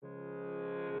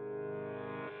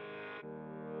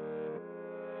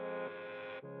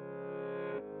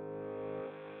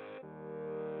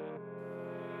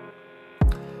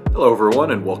Hello,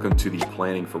 everyone, and welcome to the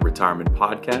Planning for Retirement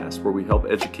podcast, where we help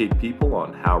educate people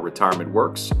on how retirement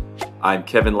works. I'm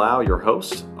Kevin Lau, your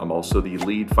host. I'm also the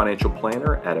lead financial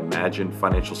planner at Imagine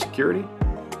Financial Security.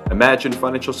 Imagine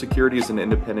Financial Security is an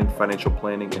independent financial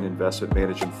planning and investment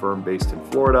management firm based in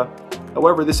Florida.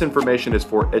 However, this information is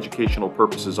for educational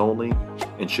purposes only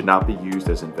and should not be used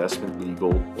as investment,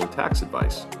 legal, or tax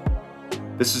advice.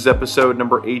 This is episode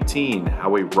number 18,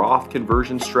 how a Roth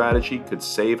conversion strategy could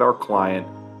save our client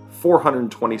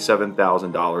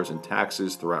 $427,000 in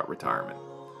taxes throughout retirement.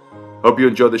 Hope you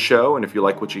enjoy the show, and if you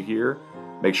like what you hear,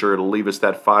 make sure to leave us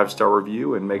that 5-star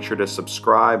review and make sure to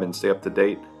subscribe and stay up to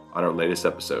date on our latest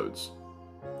episodes.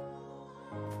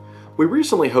 We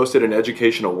recently hosted an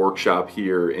educational workshop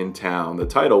here in town. The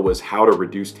title was How to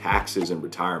Reduce Taxes in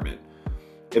Retirement.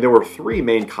 And there were 3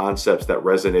 main concepts that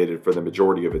resonated for the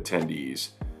majority of attendees.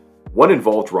 One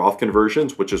involved Roth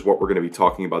conversions, which is what we're going to be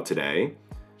talking about today.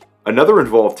 Another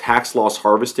involved tax loss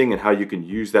harvesting and how you can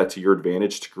use that to your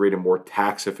advantage to create a more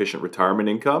tax-efficient retirement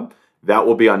income. That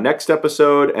will be on next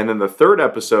episode. And then the third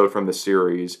episode from the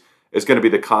series is going to be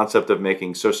the concept of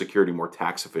making Social Security more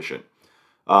tax-efficient.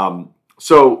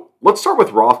 So let's start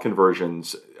with Roth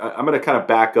conversions. I'm going to kind of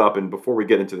back up, and before we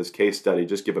get into this case study,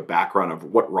 just give a background of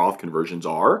what Roth conversions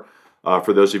are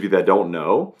for those of you that don't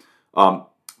know.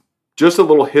 Just a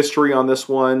little history on this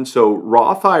one. So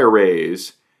Roth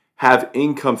IRAs have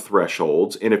income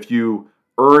thresholds, and if you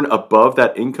earn above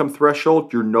that income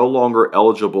threshold, you're no longer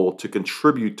eligible to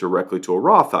contribute directly to a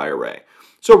Roth IRA.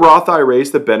 So Roth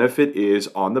IRAs, the benefit is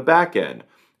on the back end.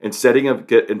 Instead of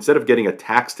getting a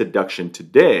tax deduction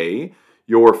today,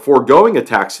 you're foregoing a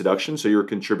tax deduction, so you're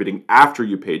contributing after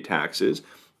you pay taxes,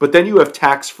 but then you have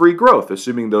tax-free growth,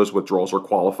 assuming those withdrawals are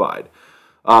qualified.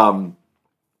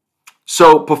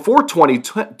 So before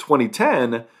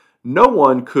 2010, no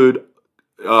one could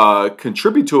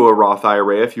contribute to a Roth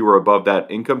IRA if you were above that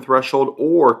income threshold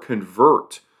or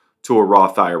convert to a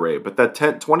Roth IRA. But that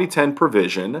 2010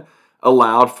 provision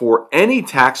allowed for any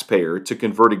taxpayer to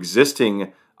convert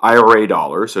existing IRA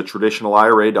dollars, so traditional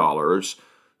IRA dollars,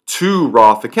 to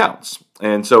Roth accounts.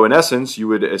 And so in essence, you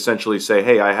would essentially say,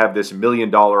 hey, I have this $1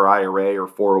 million IRA or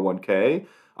 401k.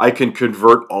 I can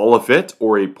convert all of it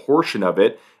or a portion of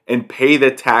it and pay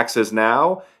the taxes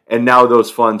now. And now those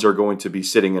funds are going to be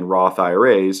sitting in Roth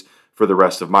IRAs for the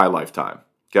rest of my lifetime.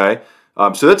 Okay,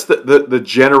 so that's the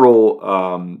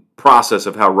general process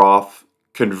of how Roth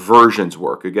conversions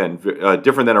work. Again,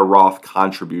 different than a Roth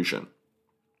contribution.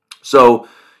 So,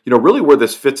 really where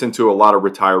this fits into a lot of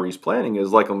retirees planning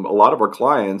is like a lot of our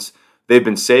clients, they've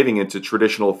been saving into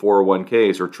traditional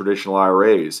 401ks or traditional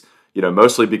IRAs.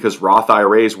 Mostly because Roth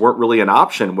IRAs weren't really an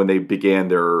option when they began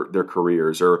their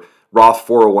careers, or Roth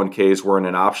 401ks weren't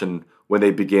an option when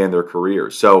they began their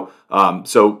careers. So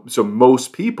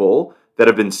most people that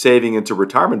have been saving into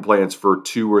retirement plans for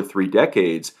 2 or 3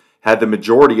 decades had the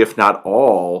majority, if not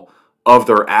all, of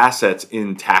their assets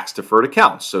in tax-deferred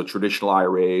accounts. So traditional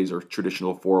IRAs or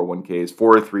traditional 401ks,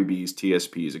 403bs,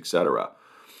 TSPs, etc.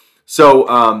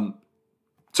 So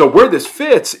where this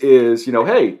fits is,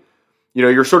 hey,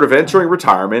 you're sort of entering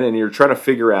retirement and you're trying to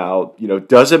figure out,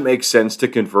 does it make sense to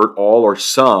convert all or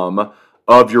some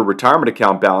of your retirement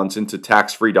account balance into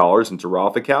tax-free dollars into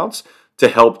Roth accounts to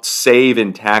help save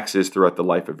in taxes throughout the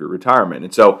life of your retirement?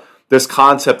 And so this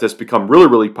concept has become really,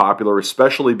 really popular,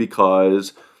 especially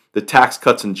because the Tax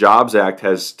Cuts and Jobs Act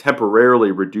has temporarily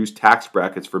reduced tax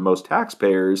brackets for most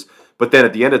taxpayers, but then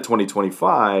at the end of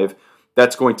 2025,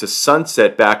 that's going to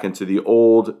sunset back into the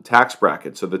old tax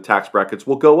brackets. So the tax brackets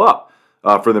will go up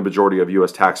for the majority of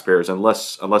U.S. taxpayers,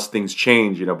 unless things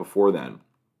change, before then.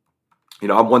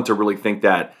 I'm one to really think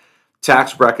that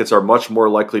tax brackets are much more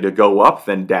likely to go up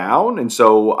than down, and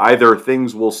so either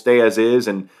things will stay as is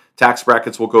and tax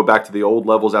brackets will go back to the old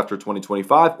levels after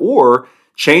 2025, or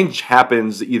change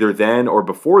happens either then or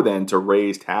before then to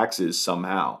raise taxes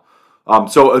somehow.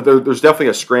 So there's definitely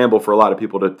a scramble for a lot of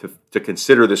people to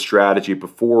consider this strategy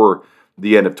before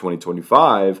the end of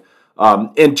 2025.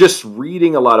 And just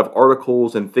reading a lot of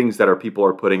articles and things that people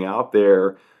are putting out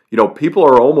there, people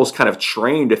are almost kind of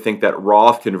trained to think that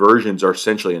Roth conversions are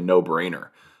essentially a no-brainer.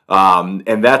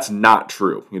 And that's not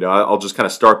true. I'll just kind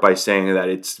of start by saying that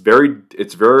it's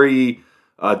very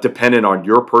dependent on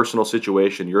your personal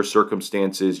situation, your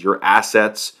circumstances, your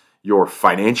assets, your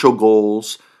financial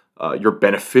goals, your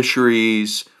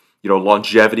beneficiaries,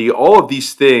 longevity. All of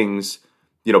these things,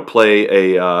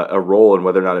 play a role in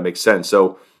whether or not it makes sense.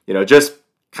 So, just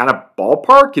kind of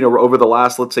ballpark, over the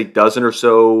last, let's say, dozen or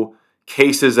so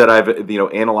cases that I've,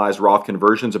 analyzed Roth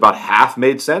conversions, about half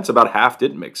made sense, about half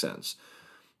didn't make sense.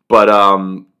 But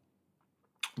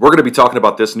we're going to be talking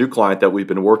about this new client that we've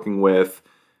been working with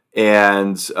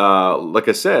And like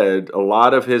I said, a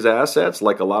lot of his assets,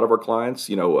 like a lot of our clients,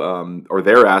 or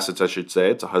their assets, I should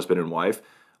say, it's a husband and wife.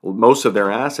 Most of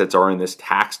their assets are in this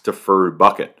tax deferred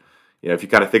bucket. If you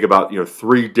kind of think about,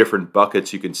 3 different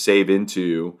buckets you can save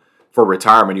into for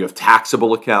retirement, you have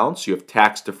taxable accounts, you have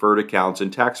tax deferred accounts,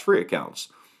 and tax free accounts.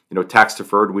 Tax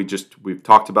deferred, we've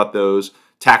talked about those.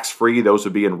 Tax free, those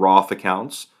would be in Roth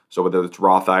accounts. So whether it's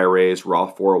Roth IRAs,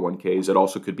 Roth 401ks, it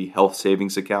also could be health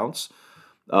savings accounts.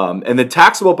 And then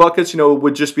taxable buckets,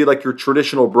 would just be like your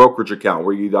traditional brokerage account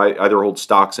where you either hold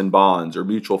stocks and bonds or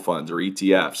mutual funds or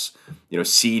ETFs,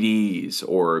 CDs,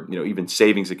 or, even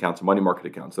savings accounts, money market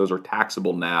accounts. Those are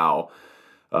taxable now.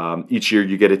 Each year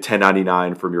you get a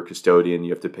 1099 from your custodian.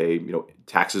 You have to pay,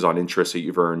 taxes on interest that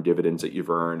you've earned, dividends that you've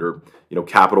earned, or,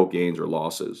 capital gains or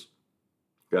losses.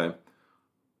 Okay.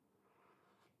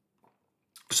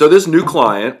 So this new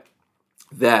client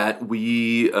that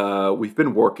we've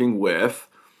been working with,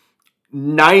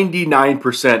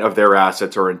 99% of their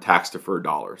assets are in tax deferred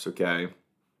dollars. Okay.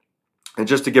 And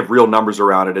just to give real numbers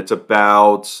around it, it's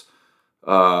about,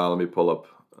 let me pull up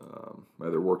my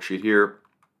other worksheet here,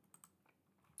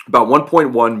 about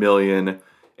 1.1 million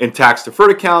in tax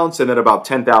deferred accounts, and then about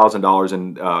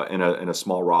 $10,000 in a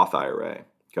small Roth IRA.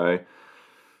 Okay.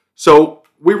 So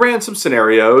we ran some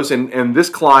scenarios, and this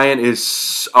client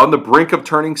is on the brink of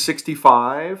turning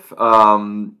 65,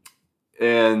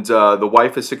 and the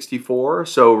wife is 64.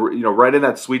 So, right in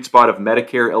that sweet spot of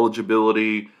Medicare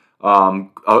eligibility,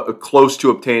 close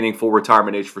to obtaining full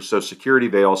retirement age for Social Security.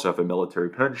 They also have a military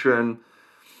pension.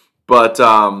 But,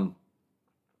 the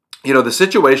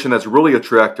situation that's really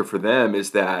attractive for them is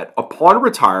that upon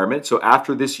retirement, so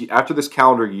after this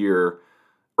calendar year,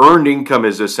 earned income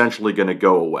is essentially going to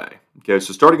go away. Okay,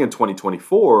 so starting in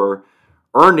 2024,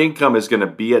 earned income is going to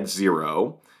be at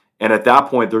zero. And at that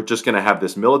point, they're just going to have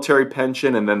this military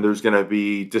pension, and then there's going to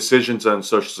be decisions on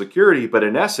Social Security. But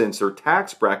in essence, their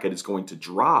tax bracket is going to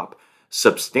drop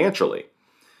substantially.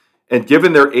 And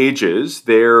given their ages,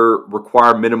 their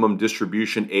required minimum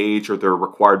distribution age or their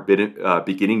required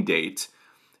beginning date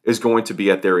is going to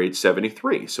be at their age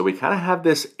 73. So we kind of have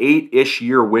this 8-ish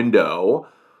year window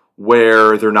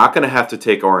where they're not going to have to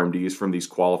take RMDs from these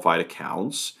qualified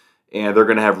accounts, and they're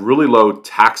going to have really low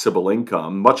taxable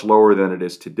income, much lower than it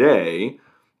is today.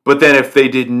 But then if they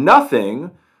did nothing,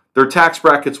 their tax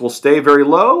brackets will stay very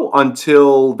low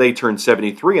until they turn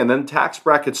 73, and then tax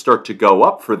brackets start to go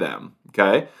up for them,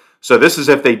 okay? So this is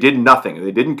if they did nothing.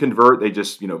 They didn't convert. They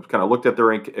just, kind of looked at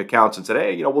their accounts and said,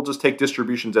 hey, we'll just take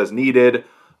distributions as needed,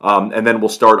 and then we'll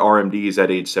start RMDs at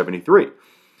age 73.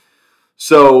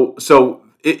 So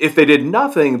if they did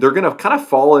nothing, they're going to kind of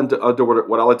fall into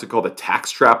what I like to call the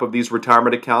tax trap of these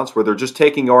retirement accounts, where they're just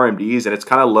taking RMDs and it's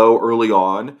kind of low early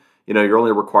on. You're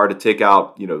only required to take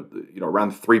out,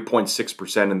 around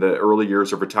 3.6% in the early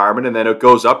years of retirement, and then it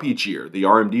goes up each year. The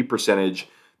RMD percentage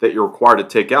that you're required to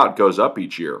take out goes up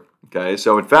each year. Okay,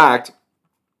 so in fact,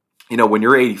 when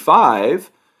you're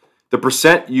 85, the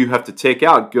percent you have to take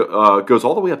out goes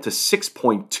all the way up to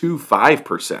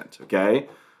 6.25%. Okay.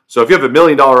 So if you have $1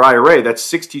 million IRA, that's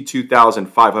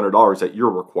 $62,500 that you're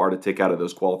required to take out of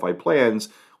those qualified plans,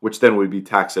 which then would be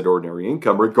taxed at ordinary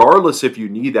income, regardless if you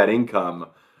need that income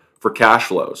for cash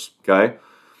flows. Okay,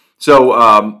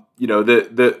 so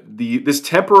this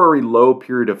temporary low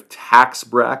period of tax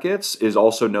brackets is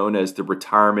also known as the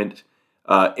retirement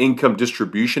income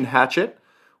distribution hatchet,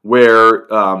 where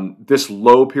this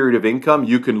low period of income,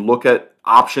 you can look at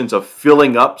options of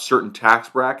filling up certain tax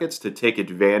brackets to take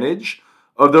advantage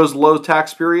of those low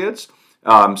tax periods.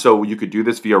 So you could do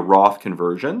this via Roth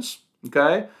conversions,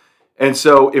 okay? And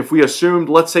so if we assumed,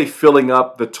 let's say, filling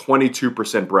up the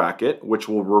 22% bracket, which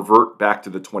will revert back to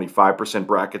the 25%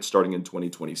 bracket starting in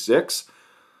 2026,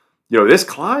 this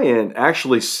client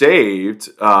actually saved,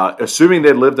 assuming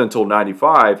they lived until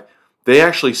 95, they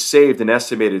actually saved an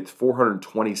estimated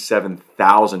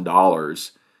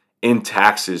 $427,000 in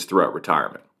taxes throughout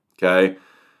retirement, okay?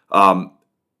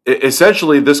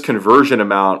 Essentially, this conversion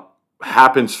amount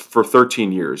happens for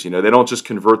 13 years. They don't just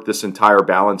convert this entire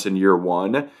balance in year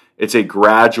one. It's a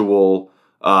gradual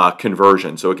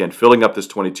conversion. So again, filling up this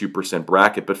 22%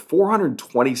 bracket, but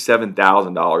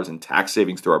 $427,000 in tax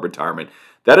savings throughout retirement,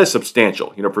 that is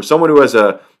substantial. For someone who has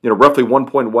roughly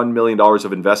 $1.1 million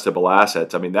of investable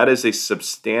assets, that is a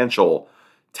substantial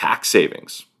tax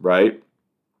savings, right?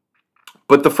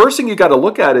 But the first thing you got to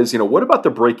look at is, what about the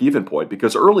break-even point?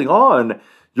 Because early on,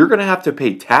 you're going to have to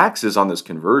pay taxes on this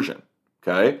conversion,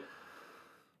 okay?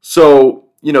 So,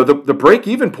 the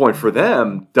break-even point for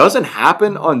them doesn't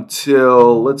happen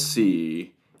until, let's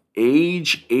see,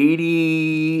 age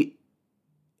 88,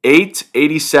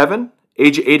 87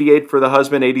 age 88 for the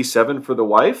husband, 87 for the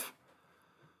wife.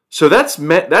 So that's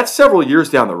several years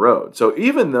down the road. So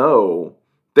even though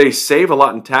they save a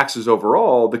lot in taxes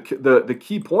overall, the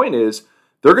key point is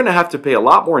they're going to have to pay a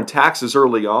lot more in taxes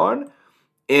early on,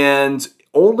 and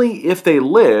only if they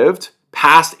lived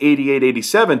past 88,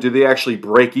 87 do they actually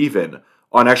break even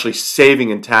on actually saving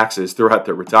in taxes throughout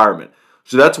their retirement.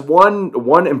 So that's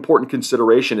one important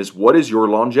consideration is what is your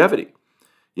longevity?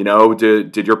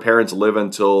 Did your parents live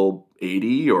until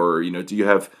 80, or, do you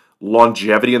have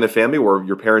longevity in the family where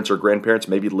your parents or grandparents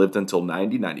maybe lived until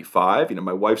 90, 95?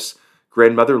 My wife's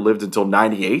grandmother lived until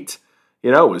 98. I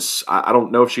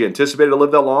don't know if she anticipated to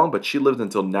live that long, but she lived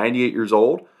until 98 years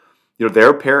old.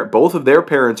 Both of their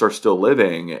parents are still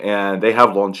living, and they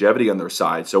have longevity on their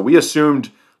side. So we assumed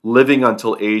living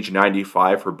until age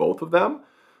 95 for both of them,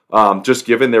 just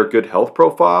given their good health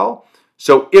profile.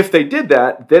 So if they did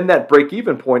that, then that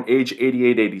break-even point, age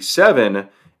 88, 87,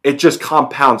 it just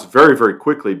compounds very, very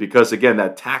quickly because, again,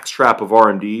 that tax trap of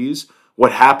RMDs,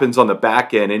 what happens on the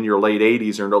back end in your late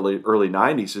 80s or early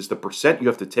 90s is the percent you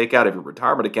have to take out of your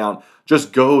retirement account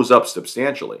just goes up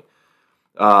substantially.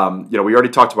 We already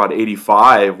talked about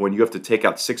 85 when you have to take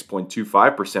out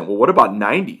 6.25%. Well, what about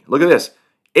 90? Look at this.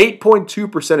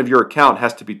 8.2% of your account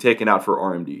has to be taken out for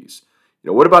RMDs.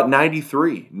 What about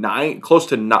 93? Close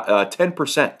to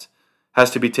 10%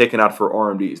 has to be taken out for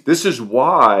RMDs. This is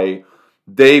why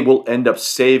they will end up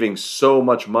saving so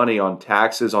much money on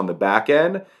taxes on the back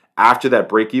end after that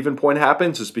break-even point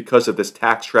happens, is because of this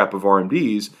tax trap of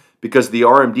RMDs, because the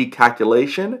RMD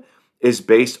calculation is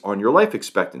based on your life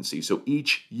expectancy. So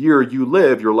each year you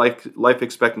live, your life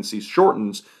expectancy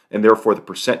shortens, and therefore the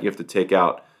percent you have to take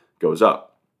out goes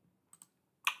up.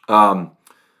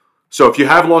 So if you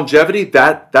have longevity,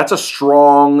 that's a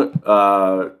strong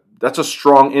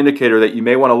indicator that you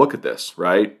may want to look at this,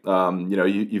 right?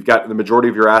 You've got the majority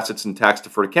of your assets in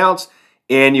tax-deferred accounts,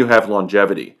 and you have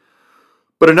longevity.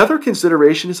 But another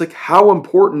consideration is how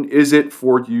important is it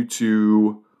for you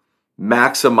to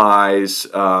maximize,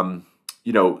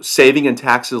 saving in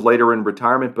taxes later in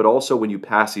retirement, but also when you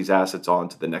pass these assets on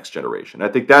to the next generation. I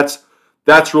think that's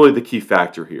really the key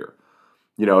factor here.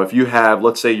 If you have,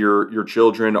 let's say your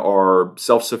children are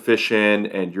self-sufficient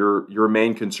and your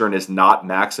main concern is not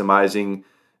maximizing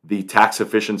the tax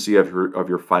efficiency of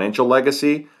your financial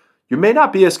legacy, you may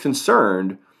not be as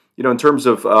concerned, in terms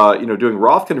of doing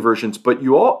Roth conversions, but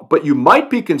you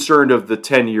might be concerned of the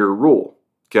 10-year rule,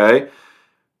 okay?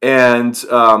 And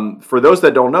for those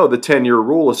that don't know, the 10-year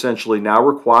rule essentially now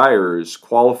requires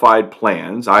qualified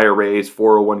plans, IRAs,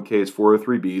 401ks,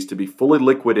 403bs, to be fully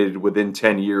liquidated within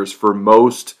 10 years for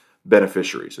most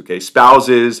beneficiaries. Okay,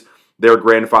 spouses, they're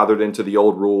grandfathered into the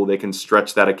old rule. They can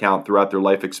stretch that account throughout their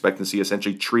life expectancy,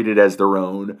 essentially treat it as their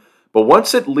own. But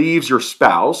once it leaves your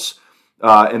spouse,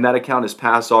 and that account is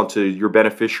passed on to your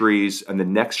beneficiaries and the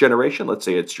next generation, let's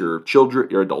say it's your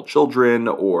children, your adult children,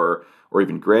 or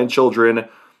even grandchildren,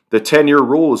 the 10-year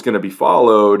rule is going to be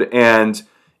followed. And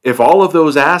if all of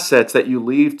those assets that you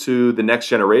leave to the next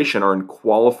generation are in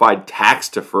qualified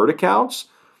tax-deferred accounts,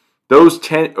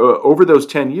 over those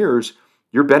 10 years,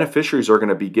 your beneficiaries are going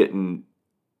to be getting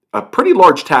a pretty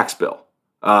large tax bill.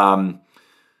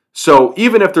 So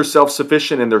even if they're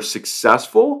self-sufficient and they're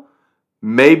successful,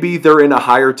 maybe they're in a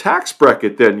higher tax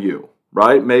bracket than you,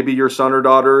 right? Maybe your son or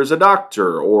daughter is a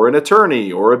doctor or an attorney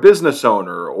or a business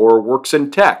owner or works in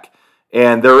tech,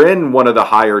 and they're in one of the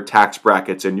higher tax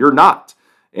brackets and you're not.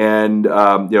 And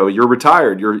you're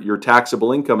retired, your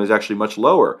taxable income is actually much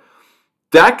lower.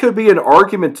 That could be an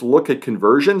argument to look at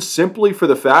conversion simply for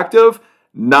the fact of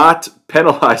not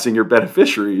penalizing your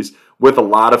beneficiaries with a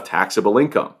lot of taxable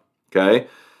income, okay?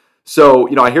 So,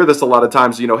 I hear this a lot of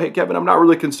times, hey, Kevin, I'm not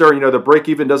really concerned, the break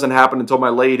even doesn't happen until my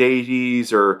late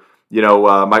 80s or,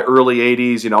 my early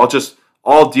 80s,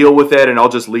 I'll deal with it and I'll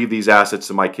just leave these assets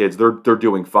to my kids. They're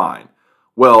doing fine.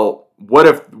 Well, what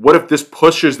if this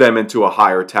pushes them into a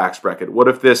higher tax bracket? What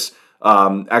if this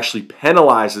actually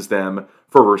penalizes them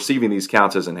for receiving these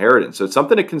accounts as inheritance? So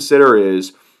something to consider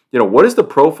is, what is the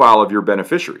profile of your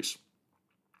beneficiaries?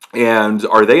 And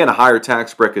are they in a higher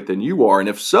tax bracket than you are? And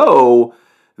if so,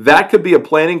 that could be a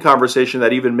planning conversation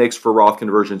that even makes for Roth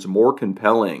conversions more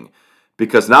compelling,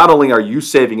 because not only are you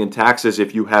saving in taxes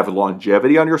if you have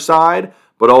longevity on your side,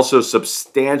 but also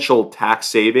substantial tax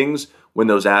savings when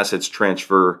those assets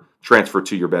transfer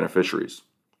to your beneficiaries.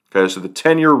 Okay, so the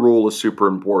 10-year rule is super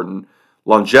important.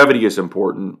 Longevity is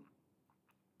important.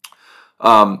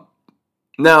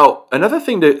 Now, another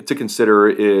thing to consider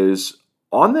is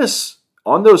on those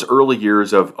early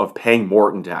years of paying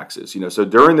Morton taxes. So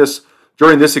during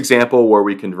this example where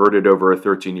we converted over a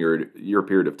 13-year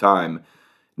period of time,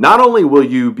 not only will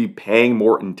you be paying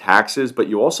more in taxes, but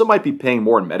you also might be paying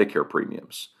more in Medicare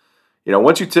premiums.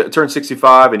 Once you turn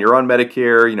 65 and you're on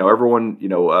Medicare, everyone,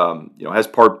 has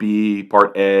Part B,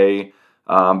 Part A,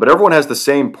 but everyone has the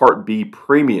same Part B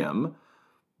premium,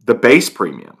 the base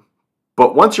premium.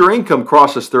 But once your income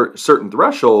crosses certain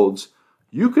thresholds,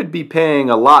 you could be paying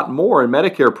a lot more in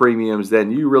Medicare premiums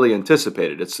than you really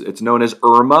anticipated. It's known as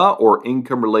IRMA, or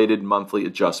Income-Related Monthly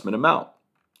Adjustment Amount.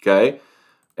 Okay,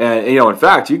 and in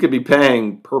fact, you could be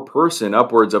paying per person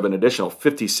upwards of an additional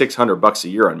 $5,600 a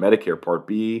year on Medicare Part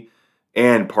B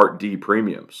and Part D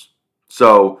premiums.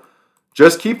 So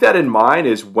just keep that in mind,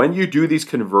 is when you do these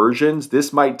conversions,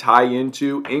 this might tie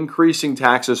into increasing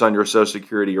taxes on your Social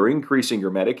Security or increasing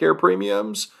your Medicare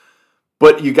premiums.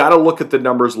 But you got to look at the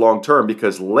numbers long term,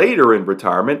 because later in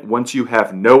retirement, once you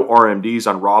have no RMDs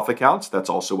on Roth accounts, that's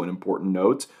also an important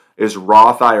note, is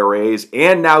Roth IRAs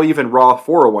and now even Roth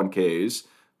 401ks,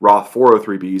 Roth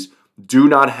 403bs, do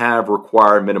not have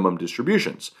required minimum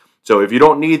distributions. So if you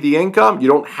don't need the income, you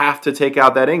don't have to take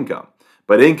out that income.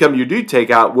 But income you do take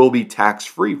out will be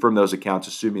tax-free from those accounts,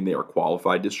 assuming they are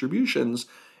qualified distributions.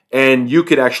 And you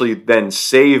could actually then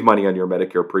save money on your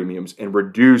Medicare premiums and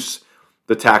reduce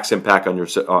the tax impact on your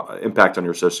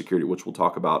Social Security, which we'll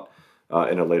talk about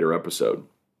in a later episode.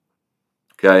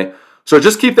 Okay, so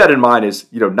just keep that in mind. Is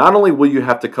not only will you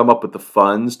have to come up with the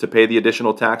funds to pay the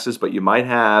additional taxes, but you might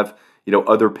have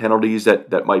other penalties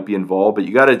that might be involved. But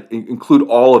you got to include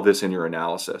all of this in your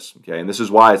analysis. Okay, and this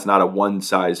is why it's not a one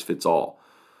size fits all.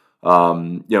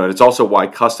 And it's also why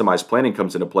customized planning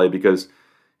comes into play, because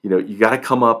you got to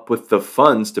come up with the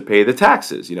funds to pay the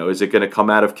taxes. Is it going to come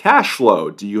out of cash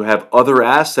flow? Do you have other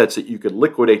assets that you could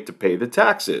liquidate to pay the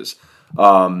taxes?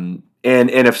 And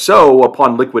if so,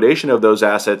 upon liquidation of those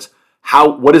assets,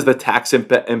 what is the tax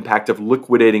impact of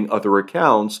liquidating other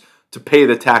accounts to pay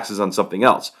the taxes on something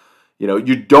else?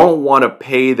 You don't want to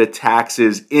pay the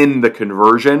taxes in the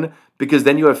conversion, because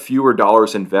then you have fewer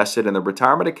dollars invested in the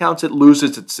retirement accounts. It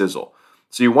loses its sizzle.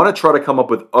 So you want to try to come up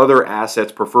with other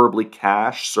assets, preferably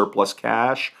cash, surplus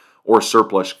cash, or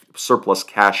surplus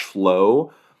cash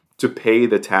flow to pay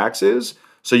the taxes.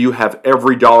 So you have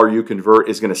every dollar you convert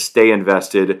is going to stay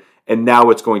invested, and now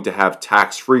it's going to have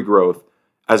tax-free growth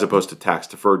as opposed to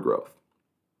tax-deferred growth.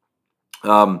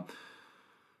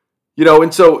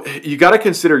 And so you got to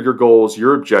consider your goals,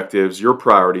 your objectives, your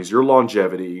priorities, your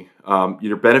longevity,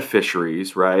 your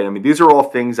beneficiaries, right? I mean, these are all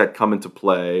things that come into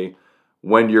play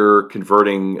when you're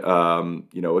converting,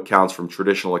 accounts from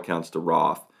traditional accounts to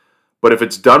Roth. But if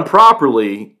it's done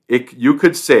properly, you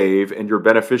could save, and your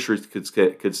beneficiaries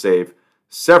could save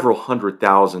several hundred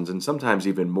thousands, and sometimes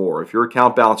even more. If your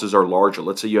account balances are larger,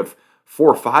 let's say you have $4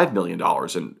 or $5 million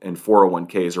in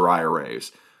 401ks or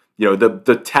IRAs,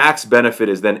 the tax benefit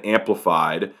is then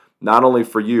amplified, not only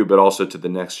for you, but also to the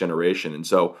next generation. And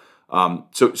so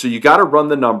you got to run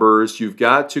the numbers. You've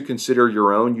got to consider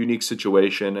your own unique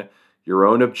situation, your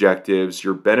own objectives,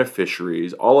 your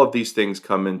beneficiaries. All of these things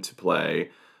come into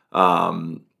play.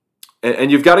 And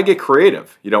you've got to get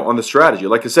creative, on the strategy.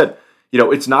 Like I said,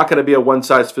 it's not going to be a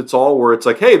one-size-fits-all where it's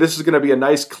like, hey, this is going to be a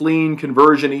nice, clean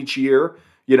conversion each year.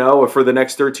 For the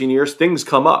next 13 years, things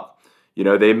come up.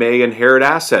 They may inherit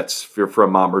assets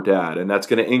from mom or dad, and that's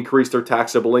going to increase their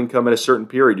taxable income in a certain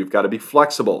period. You've got to be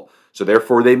flexible. So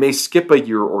therefore, they may skip a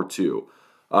year or two.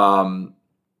 All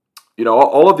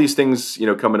of these things,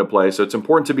 come into play. So it's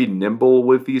important to be nimble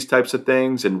with these types of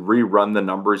things and rerun the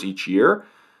numbers each year.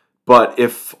 But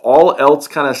if all else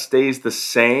kind of stays the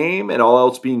same and all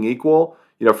else being equal,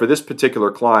 for this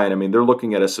particular client, I mean, they're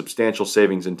looking at a substantial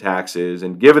savings in taxes.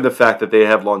 And given the fact that they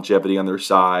have longevity on their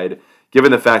side,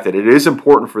 given the fact that it is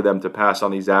important for them to pass on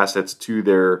these assets to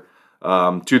their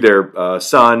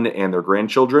son and their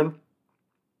grandchildren,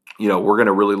 we're going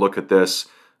to really look at this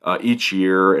each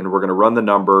year, and we're going to run the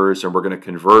numbers, and we're going to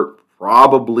convert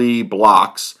probably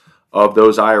blocks of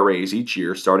those IRAs each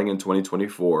year, starting in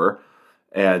 2024.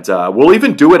 And we'll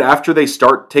even do it after they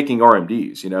start taking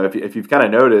RMDs. If you've kind of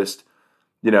noticed,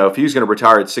 if he's going to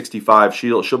retire at 65,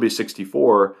 she'll be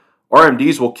 64.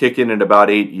 RMDs will kick in about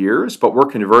 8 years, but we're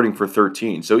converting for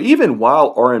 13. So even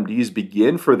while RMDs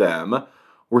begin for them,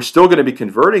 we're still going to be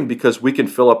converting because we can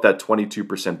fill up that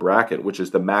 22% bracket, which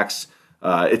is the max.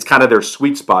 It's kind of their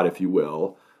sweet spot, if you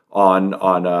will, on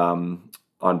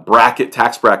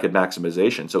tax bracket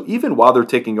maximization. So even while they're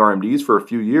taking RMDs for a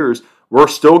few years, we're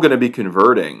still going to be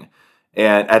converting.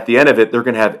 And at the end of it, they're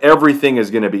going to have everything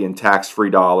is going to be in tax-free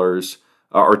dollars,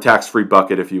 or tax-free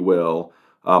bucket, if you will,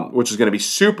 which is going to be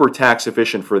super tax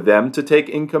efficient for them to take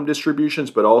income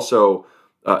distributions, but also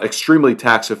extremely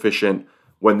tax efficient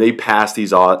when they pass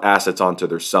these assets on to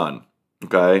their son,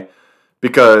 okay?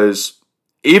 Because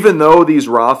even though these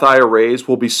Roth IRAs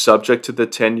will be subject to the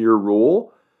 10-year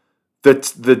rule,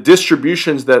 the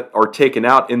distributions that are taken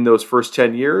out in those first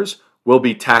 10 years will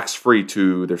be tax-free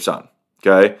to their son,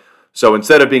 okay? So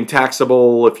instead of being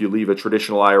taxable if you leave a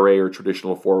traditional IRA or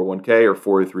traditional 401k or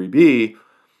 403b,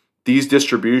 these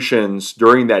distributions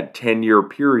during that 10-year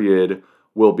period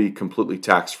will be completely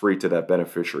tax-free to that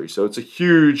beneficiary. So it's a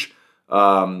huge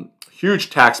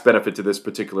tax benefit to this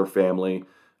particular family.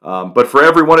 But for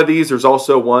every one of these, there's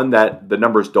also one that the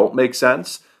numbers don't make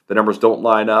sense. The numbers don't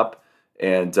line up.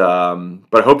 And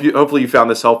but hopefully you found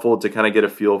this helpful to kind of get a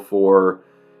feel for,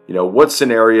 what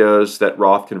scenarios that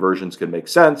Roth conversions can make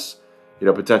sense,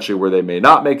 potentially where they may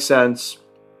not make sense.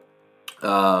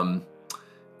 And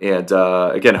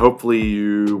again, hopefully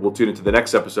you will tune into the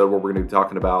next episode where we're going to be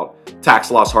talking about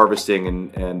tax loss harvesting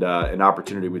and an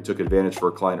opportunity we took advantage for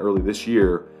a client early this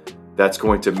year that's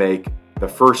going to make the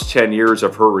first 10 years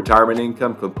of her retirement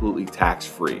income completely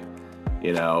tax-free.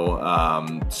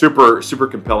 Super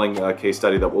compelling case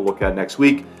study that we'll look at next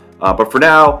week. But for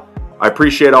now, I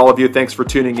appreciate all of you. Thanks for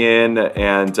tuning in,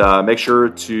 and make sure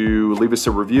to leave us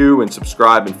a review and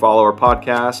subscribe and follow our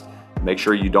podcast. Make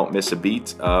sure you don't miss a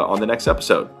beat on the next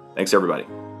episode. Thanks,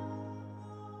 everybody.